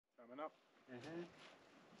up.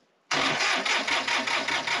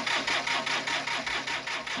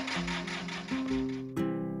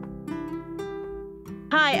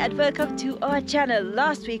 Hi and welcome to our channel.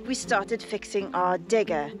 Last week we started fixing our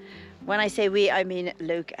digger. When I say we, I mean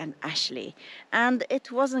Luke and Ashley. And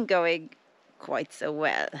it wasn't going quite so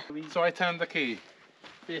well. So I turned the key.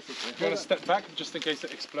 Basically. You want to step back just in case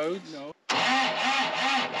it explodes? No.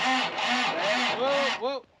 Whoa,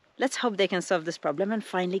 whoa. Let's hope they can solve this problem and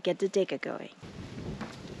finally get the digger going.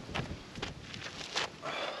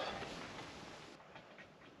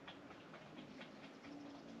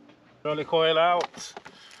 Trolley coil out.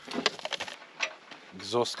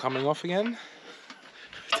 Exhaust coming off again.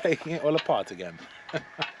 Taking it all apart again.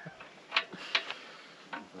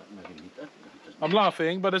 I'm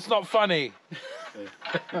laughing, but it's not funny.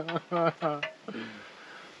 Yeah.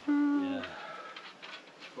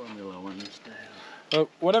 Formula 1 style.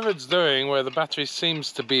 Whatever it's doing, where the battery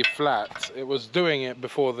seems to be flat, it was doing it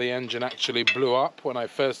before the engine actually blew up when I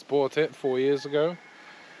first bought it 4 years ago.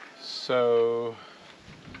 So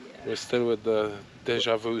we're still with the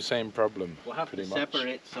deja vu same problem. We'll have to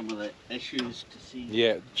separate some of the issues to see.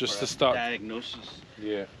 Yeah, just to start diagnosis.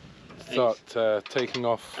 Yeah, start taking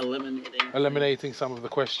off, eliminating some of the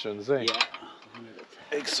questions, eh? Yeah.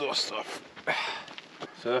 Exhaust off.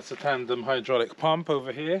 So that's a tandem hydraulic pump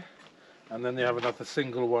over here, and then you have another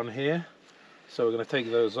single one here. So we're going to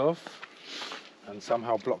take those off and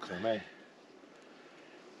somehow block them, eh?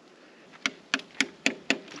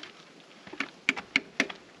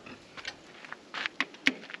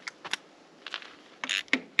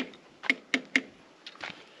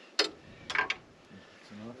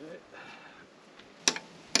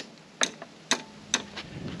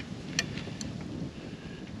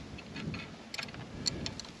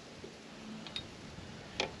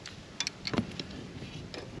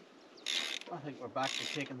 I think we're back to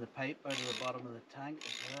taking the pipe out of the bottom of the tank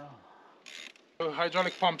as well. So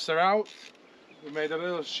hydraulic pumps are out. We made a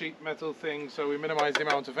little sheet metal thing so we minimize the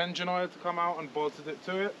amount of engine oil to come out and bolted it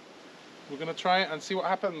to it. We're going to try it and see what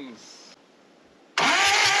happens.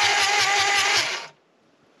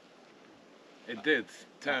 It did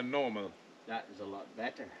turn normal. That is a lot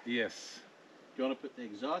better. Yes. Do you want to put the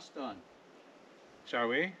exhaust on? Shall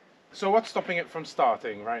we? So what's stopping it from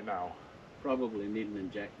starting right now? Probably needing to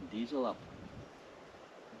inject the diesel up.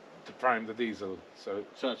 To prime the diesel. So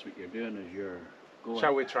that's what you're doing as you're going.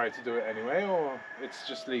 shall we try to do it anyway, or it's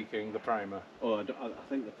just leaking the primer? Oh, I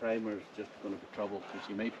think the primer is just going to be trouble because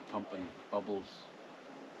you might be pumping bubbles.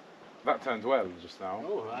 That turned well just now.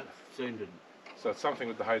 Oh, that sounded... So it's something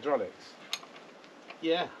with the hydraulics.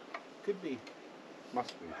 Yeah, could be.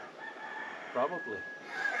 Must be. Probably.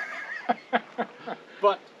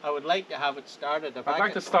 But I would like to have it started. If I'd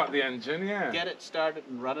like to start the engine, yeah. Get it started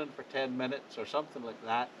and running for 10 minutes or something like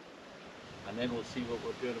that. And then we'll see what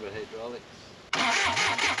we're doing about hydraulics.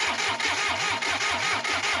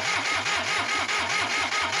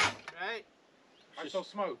 Right. I saw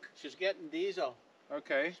smoke. She's getting diesel.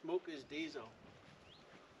 Okay. Smoke is diesel.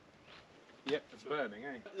 Yep, it's burning,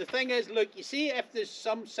 eh? The thing is, look, you see if there's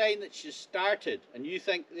some sign that she's started and you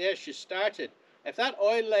think, yeah, she's started. If that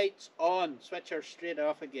oil light's on, switch her straight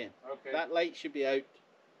off again. Okay. That light should be out.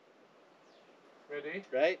 Ready?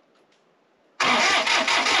 Right?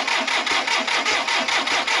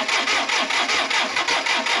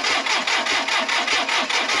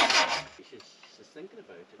 She's thinking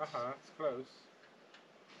about it. It's close.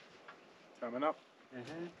 Coming up.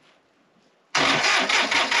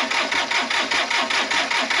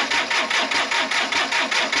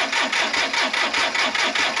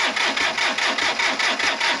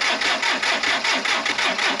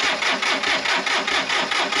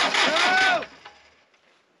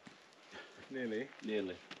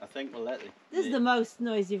 Nearly. I think we'll let it. This is the most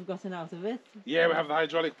noise you've gotten out of it. Yeah, we have the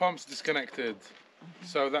hydraulic pumps disconnected.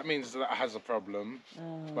 So that means that has a problem.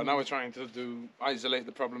 But now we're trying to isolate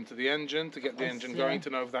the problem to the engine, to get the engine going, to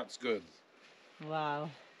know if that's good. Wow.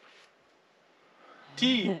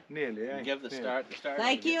 Tea! Nearly, eh? Give the start.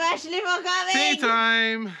 Thank you, Ashley, for coming. Tea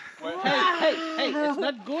time! Hey, it's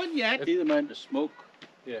not going yet. See the amount of smoke?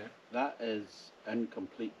 Yeah. That is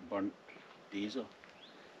incomplete burnt diesel.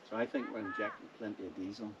 So I think we're injecting plenty of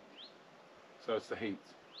diesel. So it's the heat.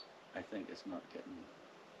 I think it's not getting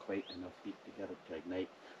quite enough heat to get it to ignite.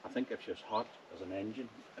 I think if she was hot as an engine,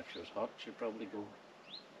 if she was hot, she'd probably go.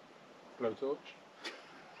 Blowtorch.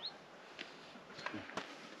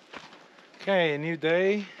 Okay, a new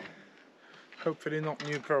day. Hopefully not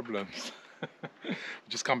new problems. We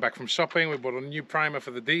just come back from shopping. We bought a new primer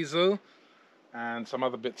for the diesel and some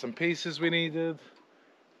other bits and pieces we needed.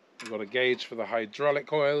 We've got a gauge for the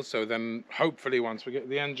hydraulic oil, so then hopefully once we get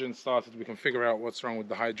the engine started we can figure out what's wrong with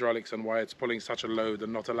the hydraulics and why it's pulling such a load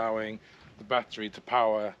and not allowing the battery to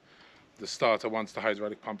power the starter once the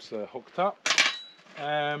hydraulic pumps are hooked up.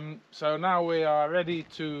 So now we are ready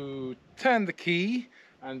to turn the key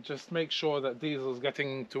and just make sure that diesel's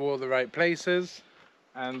getting to all the right places,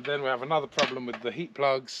 and then we have another problem with the heat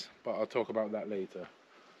plugs, but I'll talk about that later.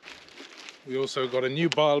 We also got a new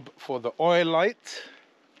bulb for the oil light,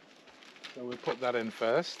 so we'll put that in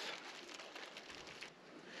first.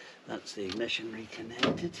 That's the ignition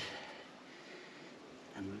reconnected,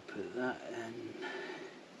 and we put that in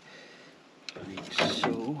like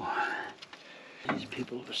so. These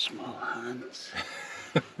people with small hands.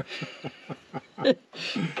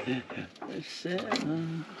 That's it.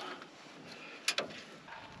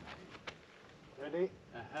 Ready?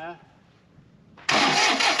 Uh-huh.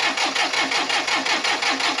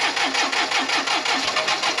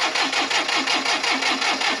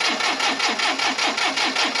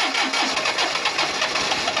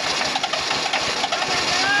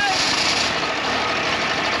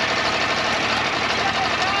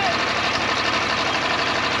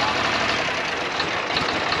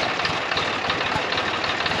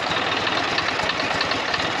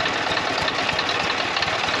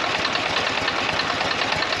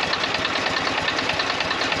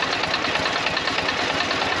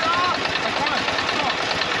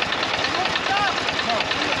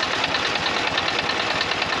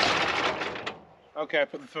 Okay, I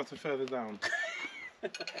put the throttle further down.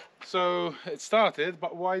 So it started,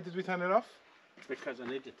 but why did we turn it off? Because I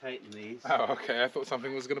need to tighten these. Oh, okay, I thought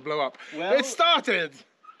something was going to blow up. Well, it started!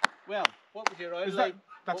 Well, what was your oil Is light?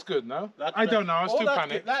 that's good, no? That's I don't know, I was too that's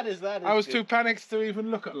panicked. Good. That is I was good. too panicked to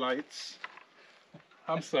even look at lights.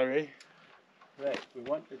 I'm sorry. Right, we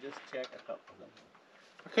want to just check a couple of them.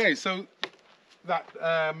 Okay, so that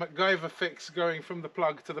MacGyver fix going from the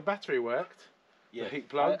plug to the battery worked. Yeah, the heat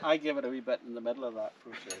plug. I give it a wee bit in the middle of that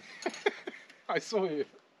process. I saw you.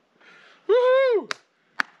 Woohoo!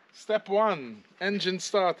 Step one, engine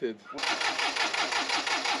started.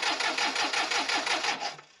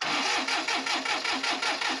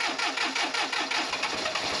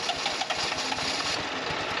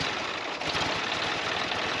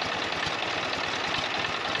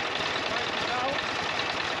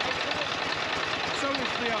 So is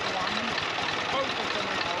the other one. Both of them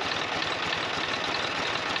are out.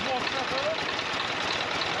 More throttle.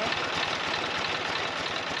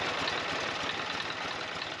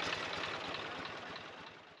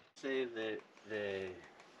 Say the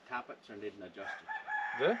tappets are needing adjusted.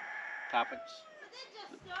 The? Tappets.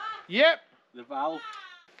 Yep. The valve.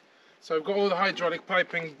 So I've got all the hydraulic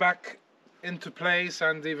piping back into place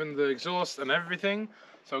and even the exhaust and everything.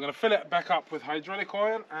 So I'm going to fill it back up with hydraulic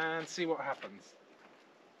oil and see what happens.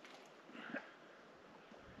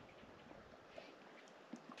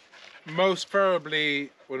 Most probably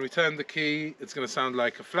when we turn the key it's going to sound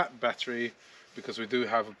like a flat battery because we do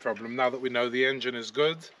have a problem. Now that we know the engine is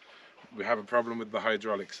good, we have a problem with the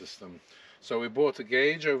hydraulic system. So we bought a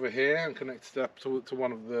gauge over here and connected it up to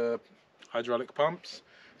one of the hydraulic pumps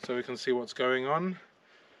so we can see what's going on.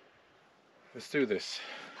 Let's do this.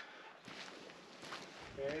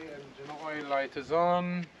 Okay, engine oil light is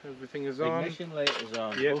on, everything is on. Ignition light is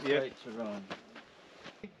on. Yep, Both yep. lights are on.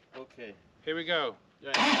 Okay. Here we go.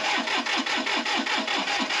 Right.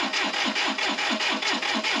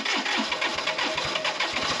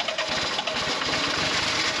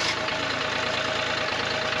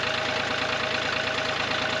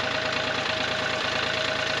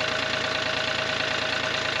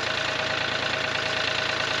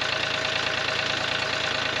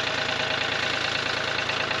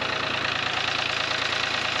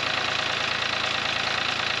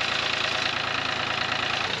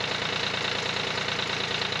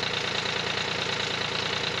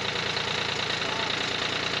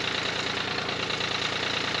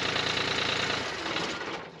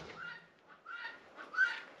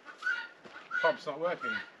 Pump's not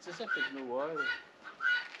working. It's as if there's no oil.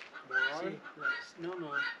 More oil? See, no,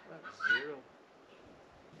 that's zero.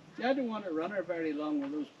 See, I don't want to run her very long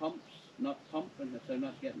with those pumps not pumping if they're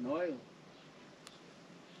not getting oil.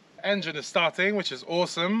 Engine is starting, which is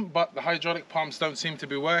awesome, but the hydraulic pumps don't seem to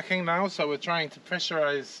be working now, so we're trying to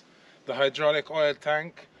pressurize the hydraulic oil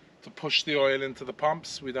tank to push the oil into the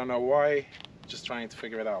pumps. We don't know why, just trying to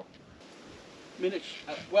figure it out. I mean,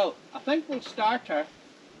 well, I think we'll start her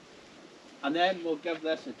and then we'll give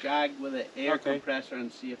this a jag with an air Okay. compressor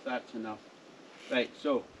and see if that's enough. Right,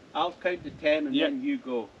 so I'll count to 10 and Yep. then you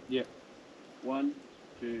go. Yep. 1,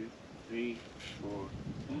 2, 3, 4,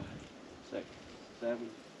 5, 6, 7,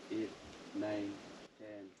 8, 9,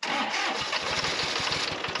 10.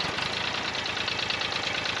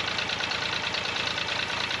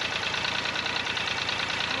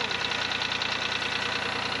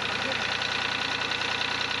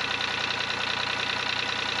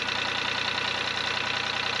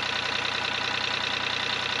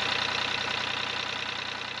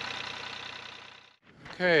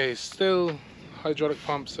 Okay, still hydraulic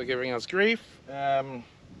pumps are giving us grief.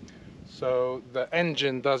 So the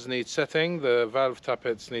engine does need setting, the valve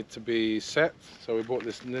tappets need to be set. So we bought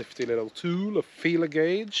this nifty little tool, a feeler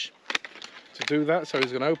gauge, to do that. So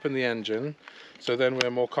he's going to open the engine, so then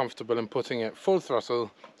we're more comfortable in putting it full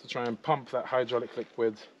throttle to try and pump that hydraulic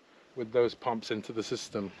liquid with those pumps into the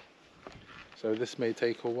system. So this may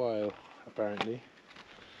take a while, apparently.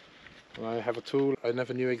 And I have a tool I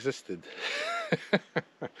never knew existed.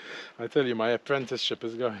 I tell you, my apprenticeship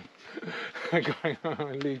is going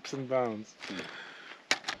on leaps and bounds.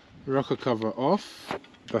 Rocker cover off.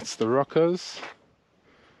 That's the rockers.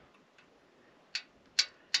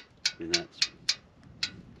 And that's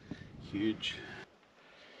huge.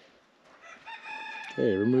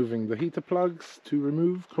 Okay, removing the heater plugs to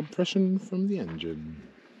remove compression from the engine.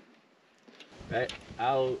 Right,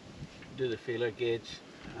 I'll do the feeler gauge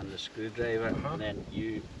and the screwdriver, and then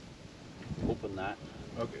you open that.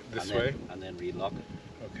 Okay, this and way? Then, and then relock it.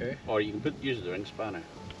 Okay. Or you can use the ring spanner.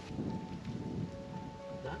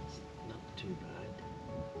 That's not too bad.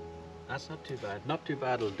 That's not too bad. Not too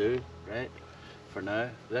bad will do, right? For now.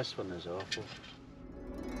 This one is awful.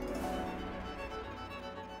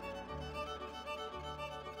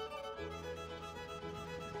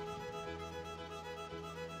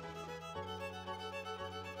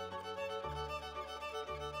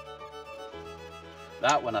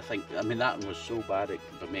 That one, I mean, that one was so bad it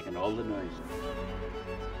was making all the noise.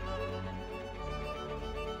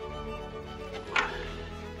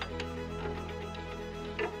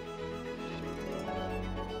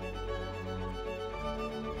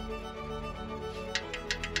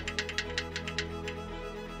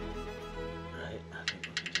 Right, I think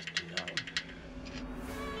we can just do that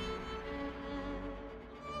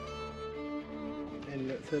one.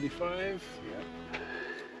 Inlet 35. Yeah.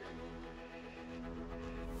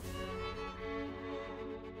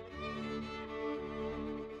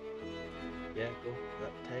 Yeah, go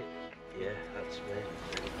that tight. Yeah, that's right.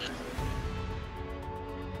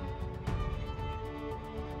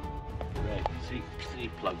 Right, three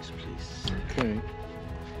plugs, please. Okay.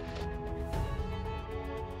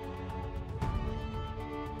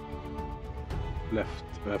 Left,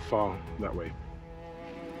 far that way.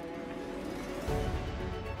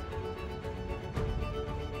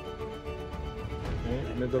 Okay,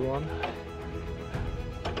 middle one.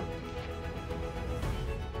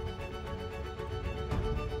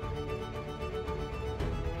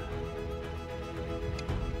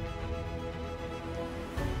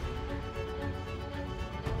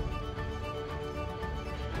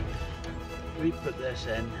 We put this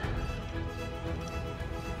in.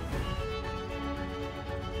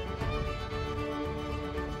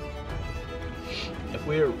 If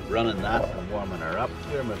we're running that and warming her up,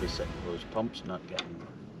 we're maybe sitting with those pumps not getting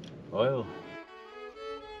oil.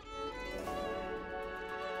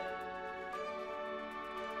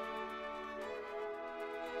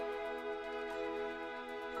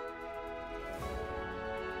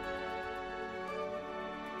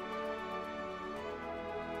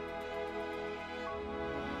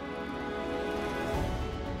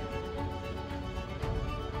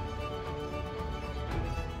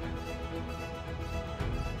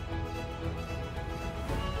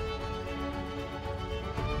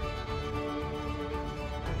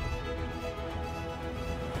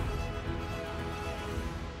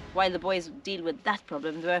 While the boys deal with that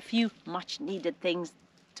problem, there are a few much needed things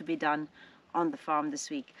to be done on the farm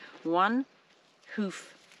this week. One,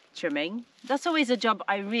 hoof trimming. That's always a job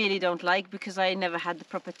I really don't like because I never had the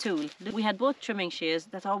proper tool. We had bought trimming shears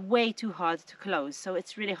that are way too hard to close, so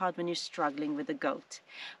it's really hard when you're struggling with a goat.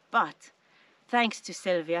 But thanks to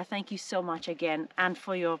Sylvia, thank you so much again, and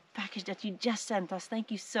for your package that you just sent us,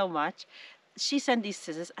 thank you so much. She sent these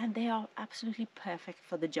scissors and they are absolutely perfect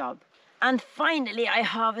for the job. And finally, I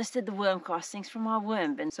harvested the worm castings from our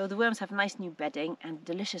worm bin. So the worms have nice new bedding and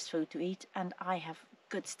delicious food to eat, and I have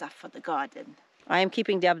good stuff for the garden. I am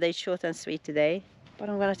keeping the update short and sweet today, but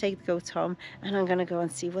I'm going to take the goats home and I'm going to go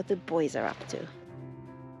and see what the boys are up to.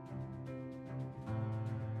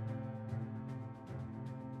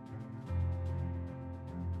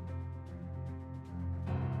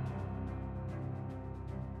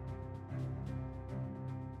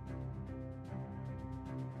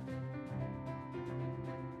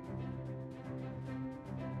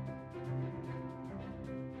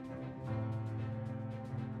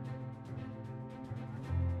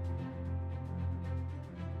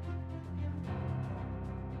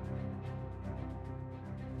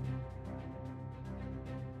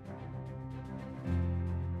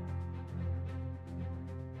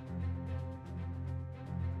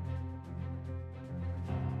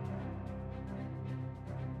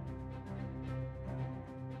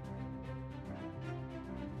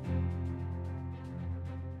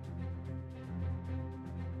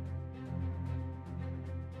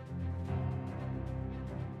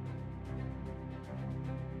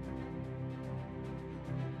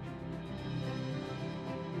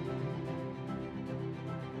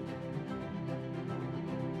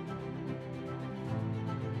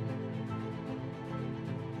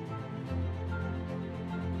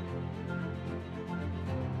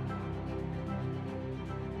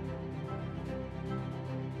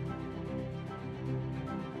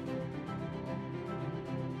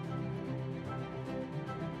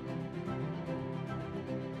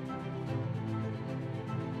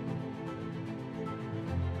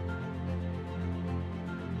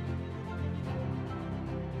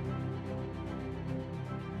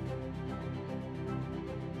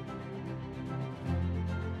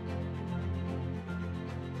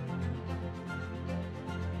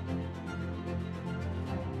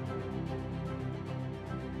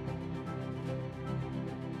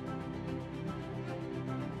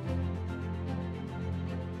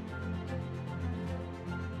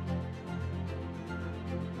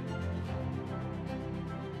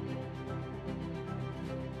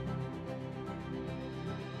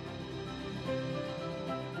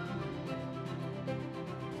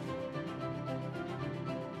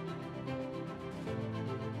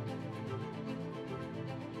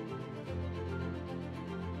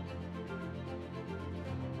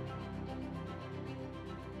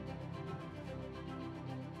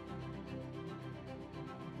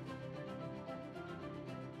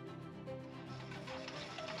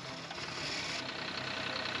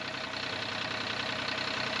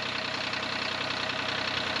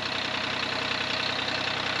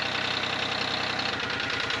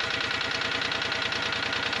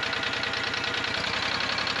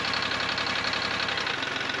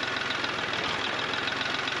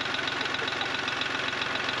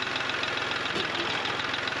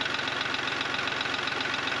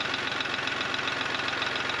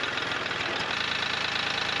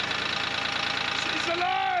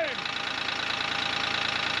 alive!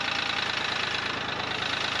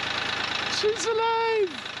 She's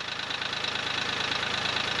alive!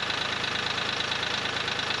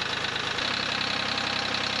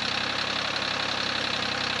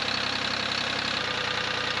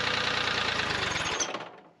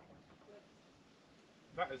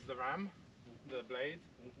 That is the ram, the blade.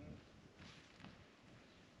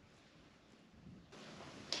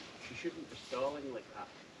 She shouldn't be stalling like that.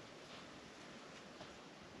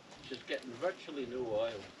 She's getting virtually no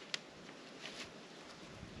oil.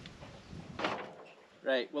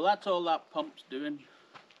 Right, well that's all that pump's doing.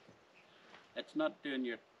 It's not doing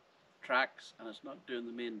your tracks and it's not doing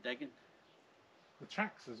the main digging. The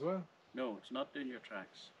tracks as well? No, it's not doing your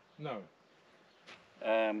tracks. No.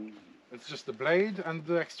 Um, It's just the blade and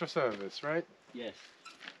the extra service, right? yes.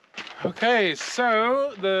 Okay,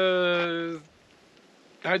 so the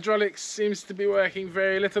hydraulics seems to be working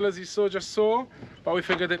very little, as you just saw, but we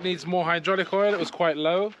figured it needs more hydraulic oil. It was quite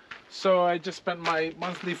low, so I just spent my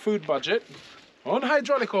monthly food budget on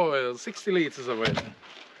hydraulic oil, 60 litres of it.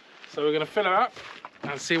 So we're gonna fill it up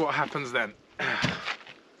and see what happens then.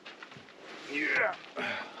 Yeah.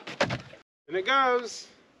 And it goes.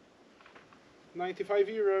 95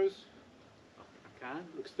 euros. Can?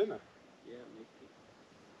 Looks thinner. Yeah, maybe.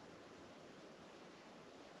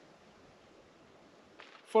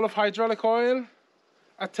 Full of hydraulic oil.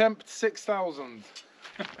 Attempt 6,000.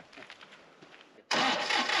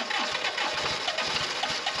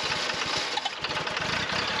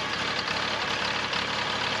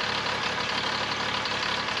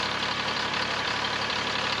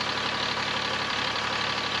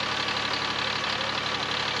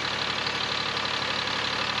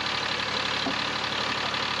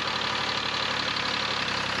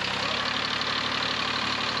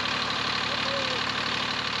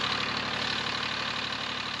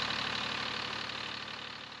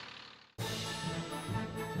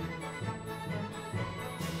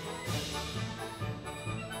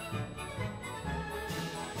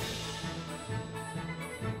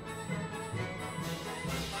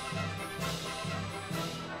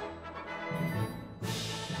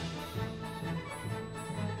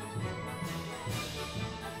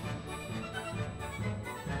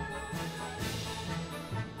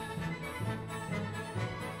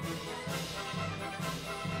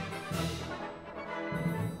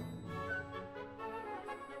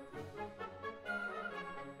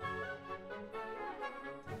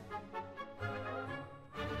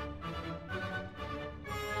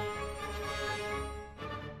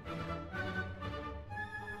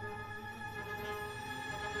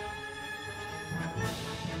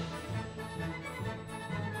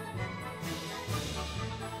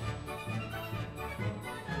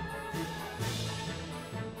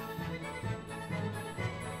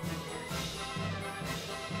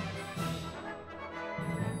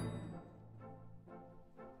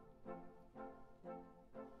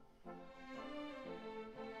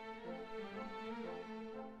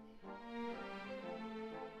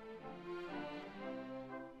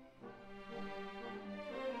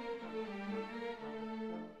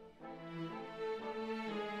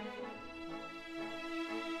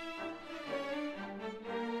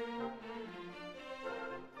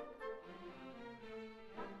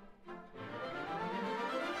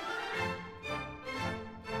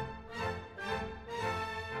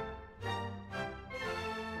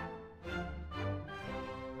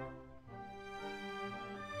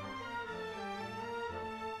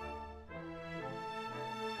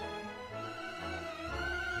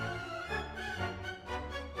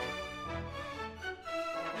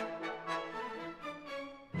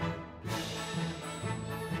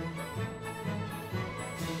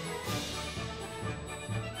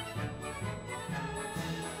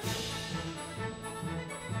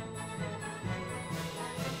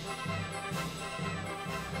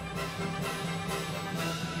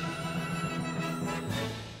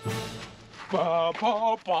 Ba,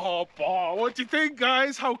 ba, ba, ba. What do you think,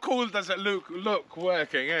 guys? How cool does it look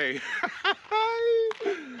working, eh?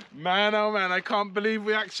 Man, oh man, I can't believe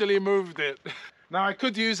we actually moved it. Now, I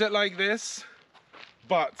could use it like this,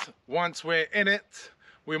 but once we're in it,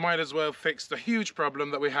 we might as well fix the huge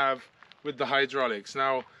problem that we have with the hydraulics.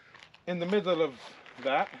 Now, in the middle of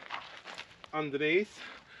that, underneath,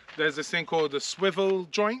 there's this thing called the swivel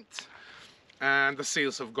joint. And the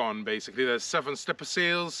seals have gone, basically. There's 7 slipper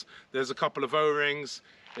seals, there's a couple of O-rings.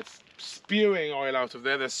 It's spewing oil out of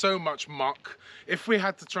there. There's so much muck. If we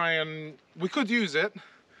had to try and... we could use it,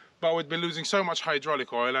 but we'd be losing so much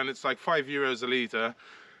hydraulic oil, and it's like 5 euros a litre.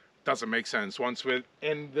 Doesn't make sense. Once we're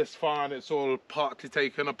in this far and it's all partly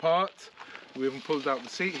taken apart, We even pulled out the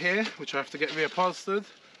seat here, which I have to get reupholstered,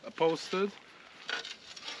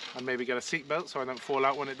 and maybe get a seat belt so I don't fall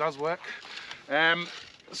out when it does work.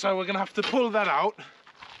 So we're gonna have to pull that out,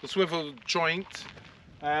 the swivel joint,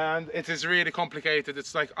 and it is really complicated.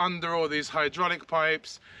 It's like under all these hydraulic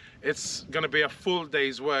pipes. It's gonna be a full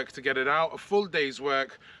day's work to get it out, a full day's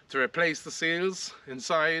work to replace the seals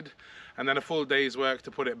inside, and then a full day's work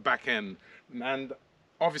to put it back in. And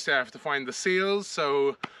obviously I have to find the seals,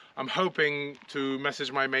 so I'm hoping to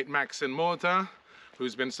message my mate Max in Malta,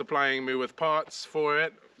 who's been supplying me with parts for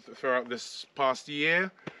it throughout this past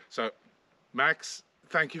year. So Max,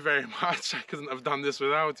 thank you very much. I couldn't have done this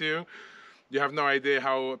without you. You have no idea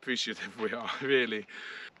how appreciative we are, really.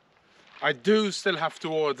 I do still have to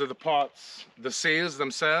order the parts, the seals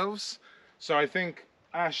themselves. So I think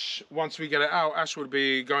Ash, once we get it out, Ash will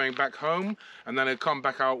be going back home, and then it'll come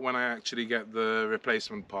back out when I actually get the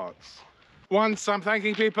replacement parts. Once I'm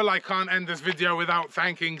thanking people, I can't end this video without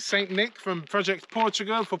thanking Saint Nick from Project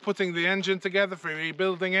Portugal for putting the engine together, for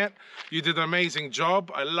rebuilding it. You did an amazing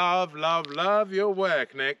job. I love your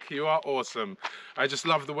work, Nick. You are awesome. I just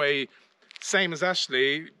love the way, same as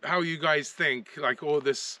Ashley, how you guys think, like all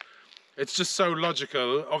this, it's just so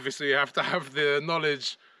logical. Obviously you have to have the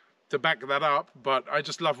knowledge to back that up, but I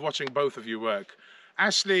just love watching both of you work.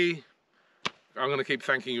 Ashley, I'm going to keep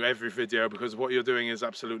thanking you every video because what you're doing is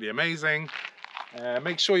absolutely amazing.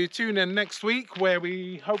 Make sure you tune in next week where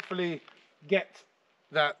we hopefully get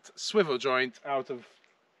that swivel joint out of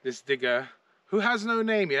this digger, who has no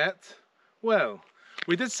name yet. Well,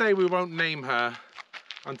 we did say we won't name her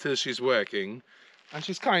until she's working, and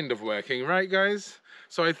she's kind of working, right guys?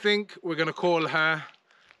 So I think we're going to call her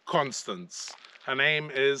Constance. Her name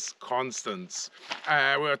is Constance.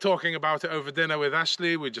 We were talking about it over dinner with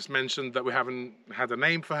Ashley. We just mentioned that we haven't had a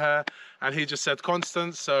name for her, and he just said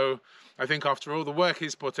Constance. So I think after all the work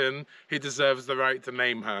he's put in, he deserves the right to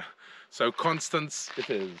name her. So Constance it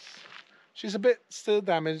is. She's a bit still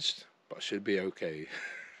damaged, but should be okay.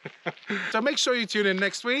 So make sure you tune in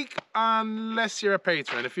next week, unless you're a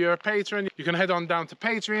patron. If you're a patron, you can head on down to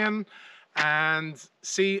Patreon and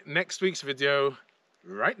see next week's video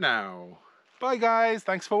right now. Bye guys,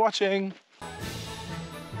 thanks for watching.